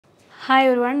Hi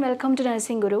everyone, welcome to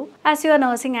Nursing Guru. As you are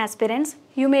nursing aspirants,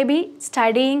 you may be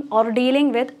studying or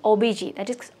dealing with OBG, that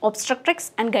is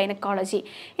obstetrics and gynecology.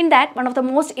 In that, one of the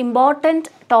most important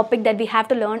topic that we have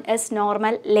to learn is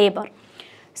normal labor.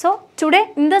 So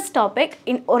today in this topic,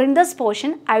 in this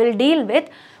portion, I will deal with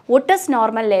what is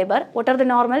normal labor, what are the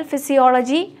normal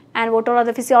physiology and what are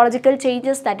the physiological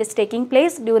changes that is taking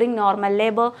place during normal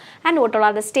labor and what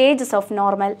are the stages of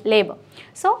normal labor.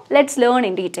 So let's learn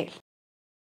in detail.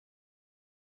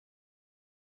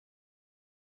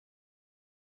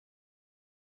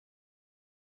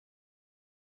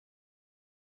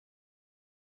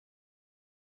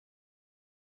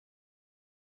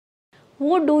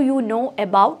 What do you know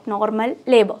about normal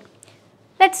labor?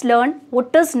 Let's learn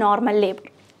what is normal labor.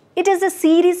 It is a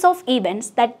series of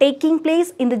events that taking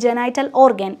place in the genital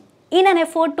organ in an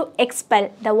effort to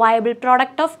expel the viable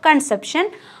product of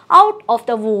conception out of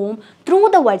the womb through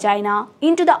the vagina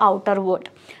into the outer world.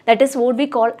 That is what we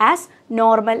call as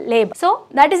normal labor. So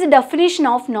that is the definition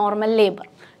of normal labor.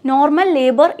 Normal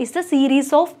labor is the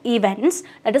series of events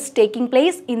that is taking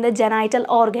place in the genital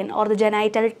organ or the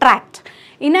genital tract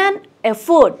in an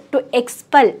effort to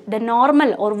expel the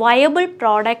normal or viable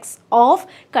products of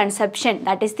conception,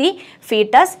 that is the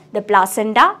fetus, the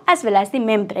placenta as well as the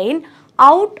membrane,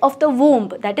 out of the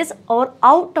womb, that is, or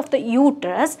out of the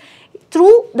uterus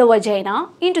through the vagina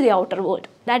into the outer world.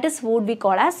 That is what we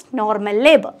call as normal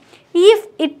labor. If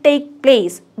it takes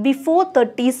place before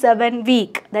 37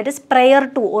 week, that is prior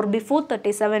to or before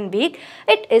 37 week,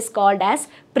 it is called as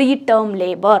preterm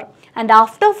labor. And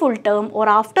after full term or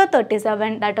after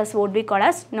 37, that is what we call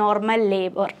as normal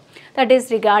labor. That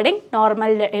is regarding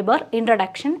normal labor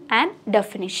introduction and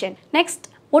definition. Next,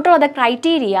 what are the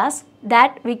criteria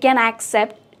that we can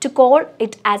accept to call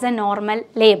it as a normal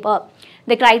labor?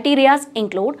 The criteria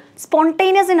include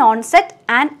spontaneous in onset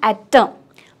and at term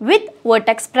with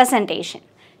vertex presentation.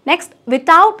 Next,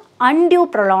 without undue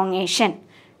prolongation.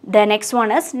 The next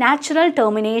one is natural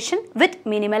termination with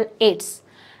minimal aids.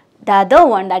 The other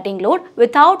one that include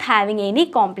without having any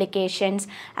complications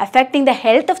affecting the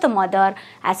health of the mother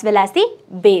as well as the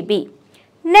baby.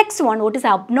 Next one, what is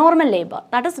abnormal labor?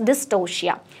 That is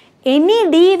dystocia.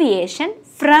 Any deviation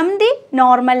from the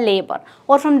normal labor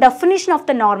or from definition of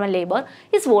the normal labor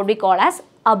is what we call as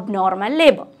abnormal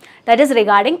labor. That is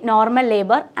regarding normal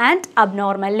labor and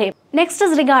abnormal labor. Next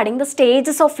is regarding the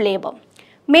stages of labor.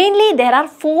 Mainly there are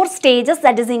 4 stages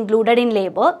that is included in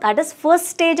labor. That is first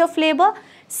stage of labor,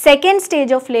 second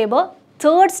stage of labor,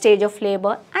 third stage of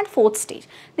labor and fourth stage.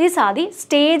 These are the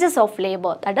stages of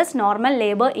labor. That is normal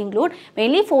labor include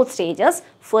mainly 4 stages.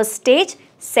 First stage,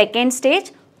 second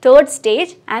stage, third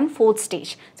stage and fourth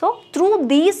stage. So through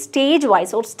these stage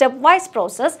wise or step wise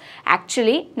process,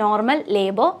 actually normal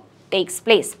labor takes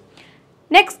place.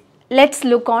 Next, let's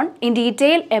look on in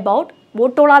detail about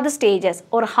what all are the stages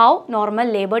or how normal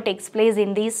labor takes place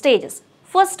in these stages.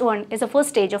 First one is the first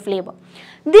stage of labor.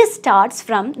 This starts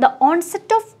from the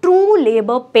onset of true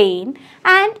labor pain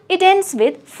and it ends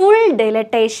with full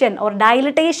dilatation or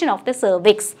dilatation of the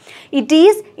cervix. It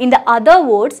is, in the other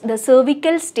words, the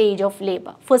cervical stage of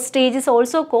labor. First stage is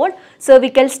also called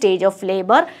cervical stage of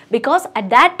labor because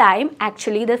at that time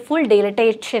actually the full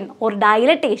dilatation or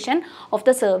dilatation of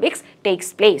the cervix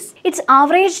takes place. Its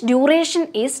average duration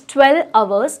is 12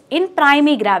 hours in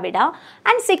primigravida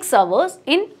and 6 hours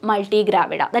in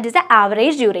multigravida. That is the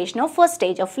average duration of first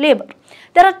stage of labor.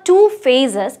 There are 2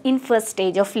 phases in first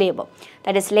stage of labor,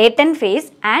 that is latent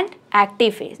phase and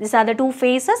active phase. These are the 2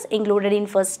 phases included in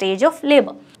first stage of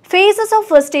labor. Phases of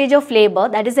first stage of labor,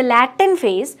 that is the latent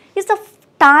phase, is the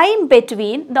time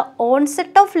between the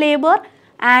onset of labor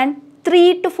and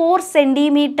 3 to 4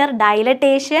 centimeter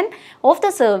dilatation of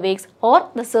the cervix or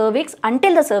the cervix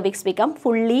until the cervix become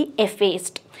fully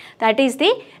effaced. That is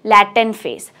the latent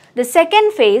phase. The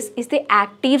second phase is the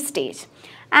active stage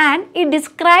and it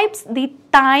describes the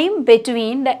time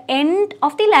between the end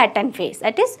of the latent phase,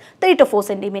 that is 3 to 4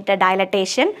 centimeter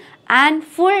dilatation and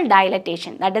full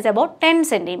dilatation, that is about 10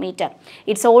 centimeter.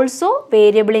 It's also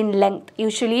variable in length,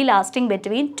 usually lasting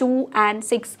between 2 and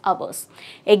 6 hours.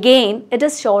 Again, it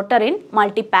is shorter in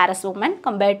multiparous women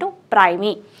compared to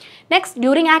primi. Next,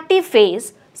 during active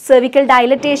phase, cervical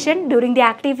dilatation during the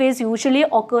active phase usually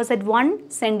occurs at 1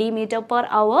 centimeter per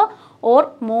hour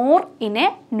or more in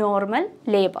a normal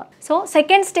labor. So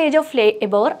second stage of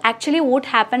labor, actually what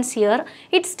happens here,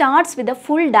 it starts with the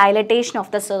full dilatation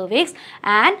of the cervix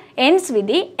and ends with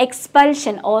the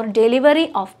expulsion or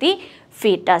delivery of the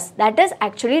fetus. That is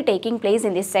actually taking place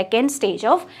in the second stage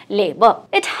of labor.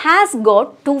 It has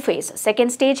got 2 phases.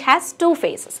 Second stage has 2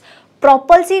 phases.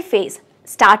 Propulsive phase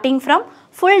starting from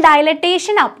full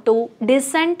dilatation up to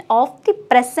descent of the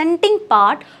presenting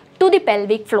part to the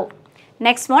pelvic floor.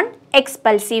 Next one,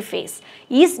 expulsive phase,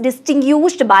 is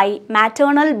distinguished by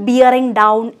maternal bearing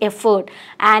down effort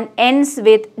and ends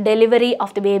with delivery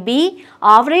of the baby.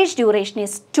 Average duration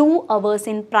is 2 hours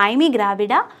in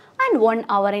primigravida and 1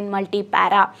 hour in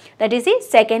multipara. That is the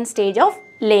second stage of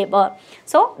labor.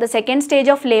 So, the second stage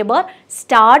of labor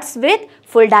starts with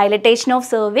full dilatation of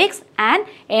cervix and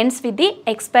ends with the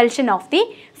expulsion of the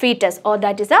fetus, or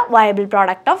that is a viable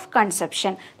product of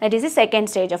conception. That is the second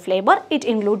stage of labor. It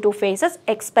includes 2 phases,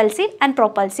 expulsive and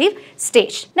propulsive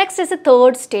stage. Next is the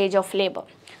third stage of labor.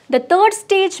 The third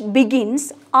stage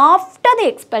begins after the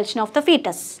expulsion of the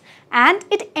fetus and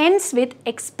it ends with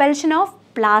expulsion of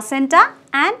placenta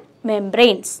and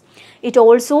membranes. It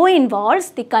also involves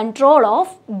the control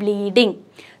of bleeding.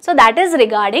 So that is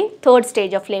regarding third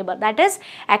stage of labor. That is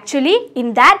actually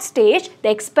in that stage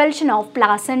the expulsion of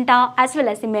placenta as well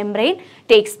as the membrane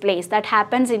takes place. That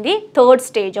happens in the third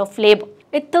stage of labor.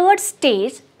 A third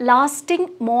stage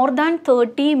lasting more than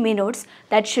 30 minutes,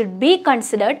 that should be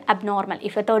considered abnormal.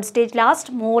 If a third stage lasts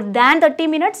more than 30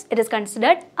 minutes, it is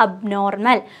considered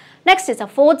abnormal. Next is a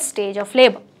fourth stage of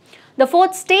labor. The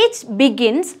fourth stage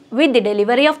begins with the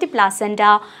delivery of the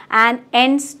placenta and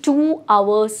ends 2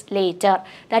 hours later.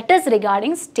 That is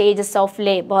regarding stages of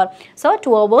labor. So,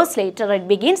 2 hours later it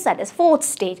begins, that is fourth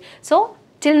stage. So,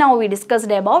 till now we discussed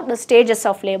about the stages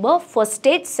of labor, first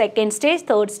stage, second stage,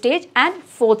 third stage and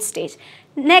fourth stage.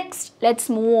 Next, let's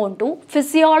move on to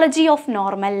physiology of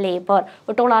normal labor.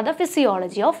 What all are the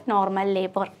physiology of normal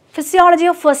labor? Physiology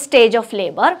of first stage of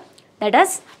labor, that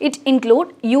is, it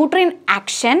includes uterine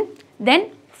action,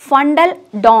 then fundal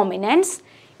dominance.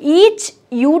 Each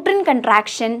uterine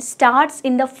contraction starts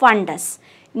in the fundus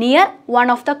near one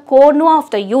of the cornua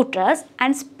of the uterus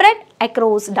and spread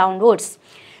across downwards.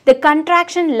 The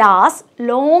contraction lasts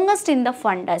longest in the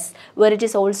fundus, where it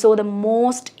is also the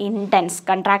most intense.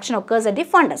 Contraction occurs at the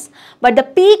fundus, but the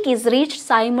peak is reached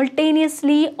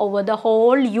simultaneously over the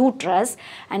whole uterus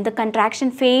and the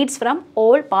contraction fades from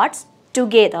all parts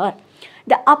together.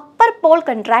 The upper pole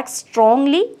contracts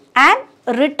strongly and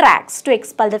retracts to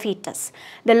expel the fetus.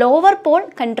 The lower pole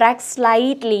contracts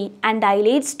slightly and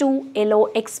dilates to allow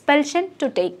expulsion to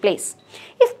take place.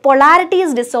 If polarity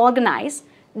is disorganized,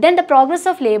 then the progress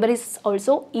of labor is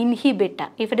also inhibited.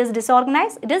 If it is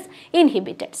disorganized, it is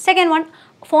inhibited. Second one,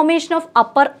 formation of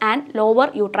upper and lower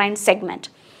uterine segment.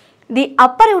 The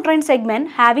upper uterine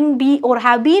segment have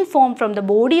been formed from the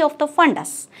body of the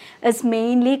fundus is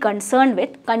mainly concerned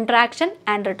with contraction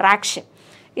and retraction.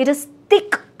 It is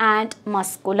thick and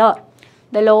muscular.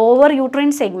 The lower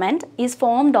uterine segment is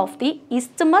formed of the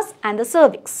isthmus and the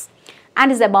cervix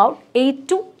and is about 8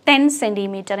 to 10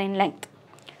 cm in length.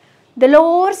 The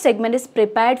lower segment is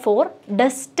prepared for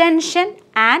distension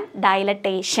and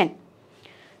dilatation.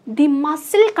 The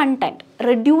muscle content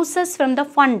reduces from the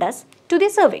fundus to the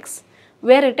cervix,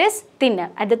 where it is thinner.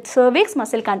 At the cervix,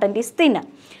 muscle content is thinner.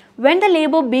 When the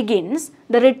labor begins,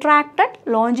 the retracted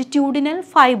longitudinal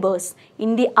fibers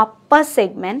in the upper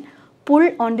segment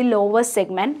pull on the lower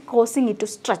segment, causing it to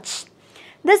stretch.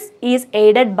 This is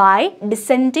aided by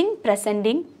descending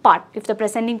presenting part, if the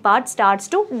presenting part starts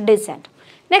to descend.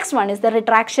 Next one is the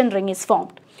retraction ring is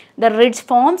formed. The ridge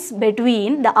forms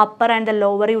between the upper and the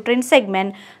lower uterine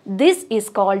segment. This is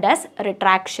called as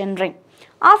retraction ring.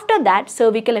 After that,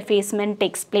 cervical effacement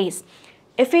takes place.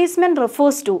 Effacement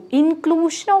refers to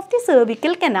inclusion of the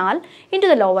cervical canal into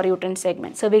the lower uterine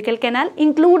segment. Cervical canal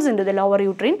includes into the lower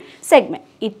uterine segment.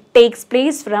 It takes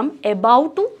place from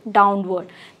above to downward.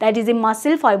 That is, the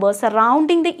muscle fibers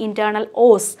surrounding the internal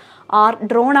os are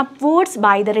drawn upwards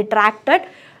by the retracted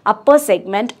upper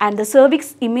segment and the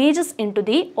cervix images into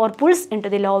the or pulls into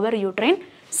the lower uterine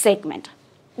segment.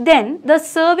 Then the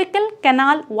cervical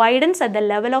canal widens at the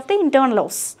level of the internal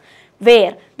os,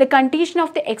 where the condition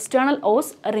of the external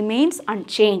os remains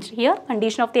unchanged. Here,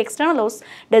 condition of the external os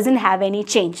doesn't have any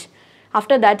change.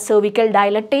 After that, cervical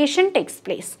dilatation takes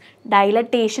place.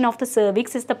 Dilatation of the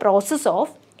cervix is the process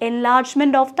of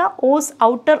enlargement of the os,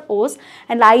 outer os,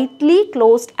 and lightly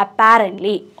closed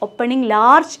apparently, opening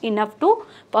large enough to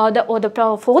for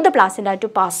the placenta to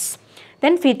pass.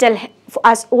 Then fetal,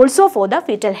 as also for the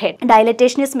fetal head.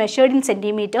 Dilatation is measured in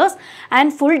centimeters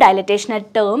and full dilatation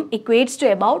at term equates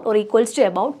to about or equals to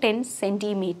about 10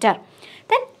 centimeter.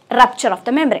 Then rupture of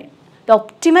the membrane. The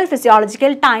optimal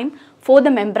physiological time for the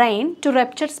membrane to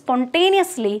rupture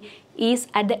spontaneously is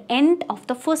at the end of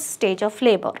the first stage of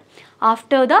labor,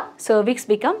 after the cervix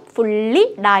becomes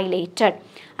fully dilated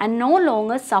and no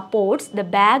longer supports the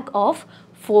bag of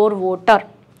forewater.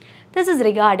 This is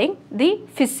regarding the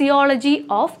physiology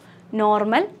of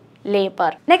normal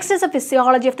labor. Next is the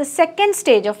physiology of the second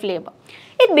stage of labor.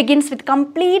 It begins with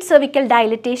complete cervical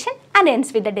dilatation and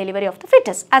ends with the delivery of the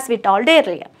fetus, as we told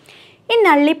earlier. In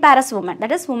nulliparous woman,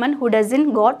 that is woman who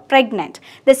doesn't got pregnant,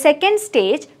 the second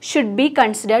stage should be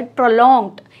considered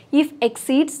prolonged if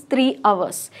exceeds 3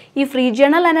 hours, if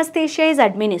regional anesthesia is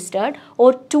administered,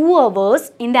 or 2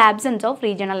 hours in the absence of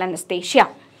regional anesthesia.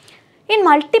 In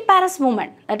multiparous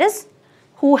woman, that is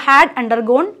who had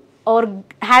undergone or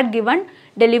had given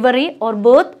delivery or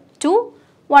birth to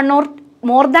one or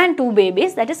more than 2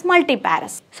 babies, that is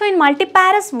multiparous. So in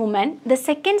multiparous woman, the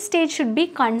second stage should be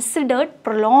considered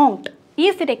prolonged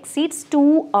if it exceeds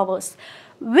 2 hours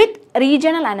with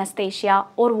regional anesthesia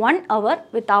or 1 hour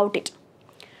without it.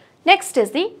 Next is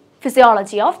the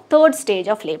physiology of third stage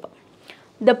of labor.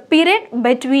 The period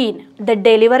between the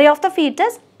delivery of the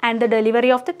fetus and the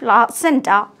delivery of the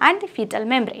placenta and the fetal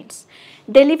membranes.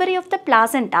 Delivery of the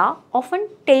placenta often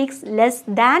takes less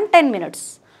than 10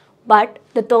 minutes, but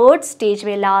the third stage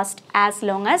may last as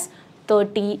long as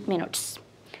 30 minutes.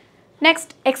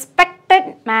 Next,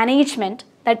 expected management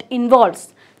that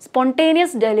involves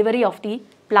spontaneous delivery of the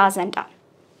placenta.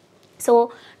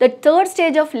 So, the third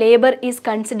stage of labor is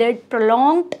considered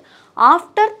prolonged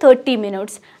after 30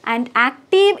 minutes and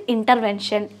active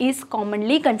intervention is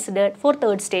commonly considered for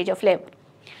third stage of labor.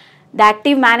 The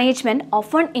active management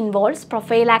often involves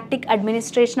prophylactic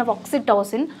administration of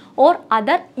oxytocin or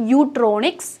other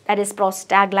eutronics, that is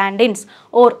prostaglandins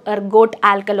or ergot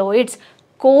alkaloids,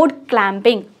 cord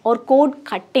clamping or cord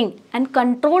cutting, and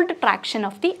controlled traction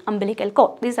of the umbilical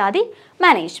cord. These are the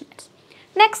managements.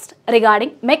 Next,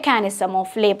 regarding mechanism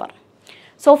of labor.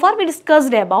 So far we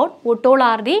discussed about what all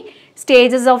are the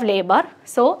stages of labor.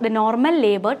 So the normal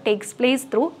labor takes place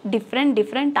through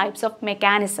different types of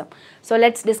mechanism. So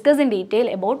let's discuss in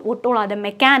detail about what all are the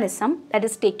mechanism that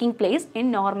is taking place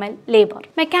in normal labor.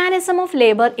 Mechanism of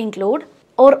labor include,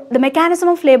 or the mechanism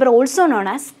of labor also known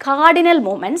as cardinal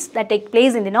movements that take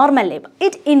place in the normal labor.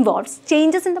 It involves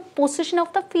changes in the position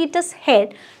of the fetus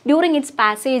head during its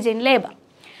passage in labor.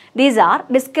 These are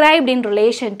described in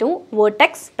relation to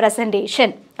vertex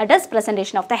presentation, that is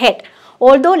presentation of the head.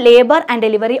 Although labor and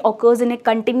delivery occurs in a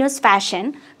continuous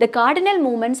fashion, the cardinal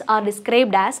movements are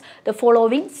described as the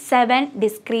following 7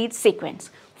 discrete sequence.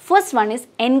 First one is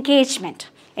engagement.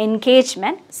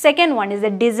 Second one is the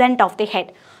descent of the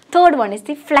head. Third one is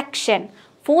the flexion.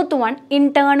 Fourth one,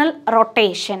 internal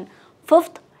rotation.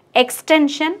 Fifth,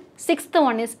 extension. Sixth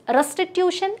one is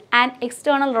restitution and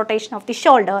external rotation of the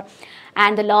shoulder.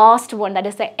 And the last one, that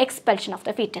is the expulsion of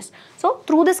the fetus. So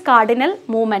through this cardinal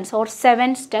movements or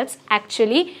 7 steps,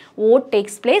 actually what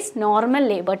takes place? Normal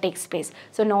labor takes place.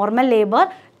 So normal labor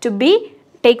to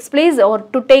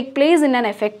take place in an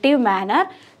effective manner,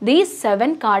 these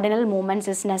 7 cardinal movements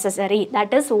is necessary.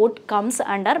 That is what comes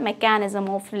under mechanism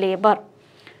of labor.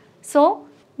 So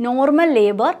normal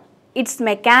labor, its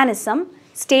mechanism,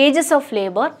 stages of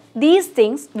labor, these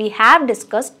things we have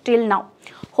discussed till now.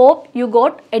 Hope you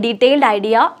got a detailed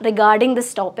idea regarding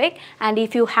this topic, and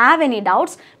if you have any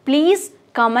doubts, please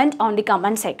comment on the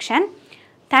comment section.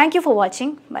 Thank you for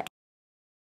watching. Bye.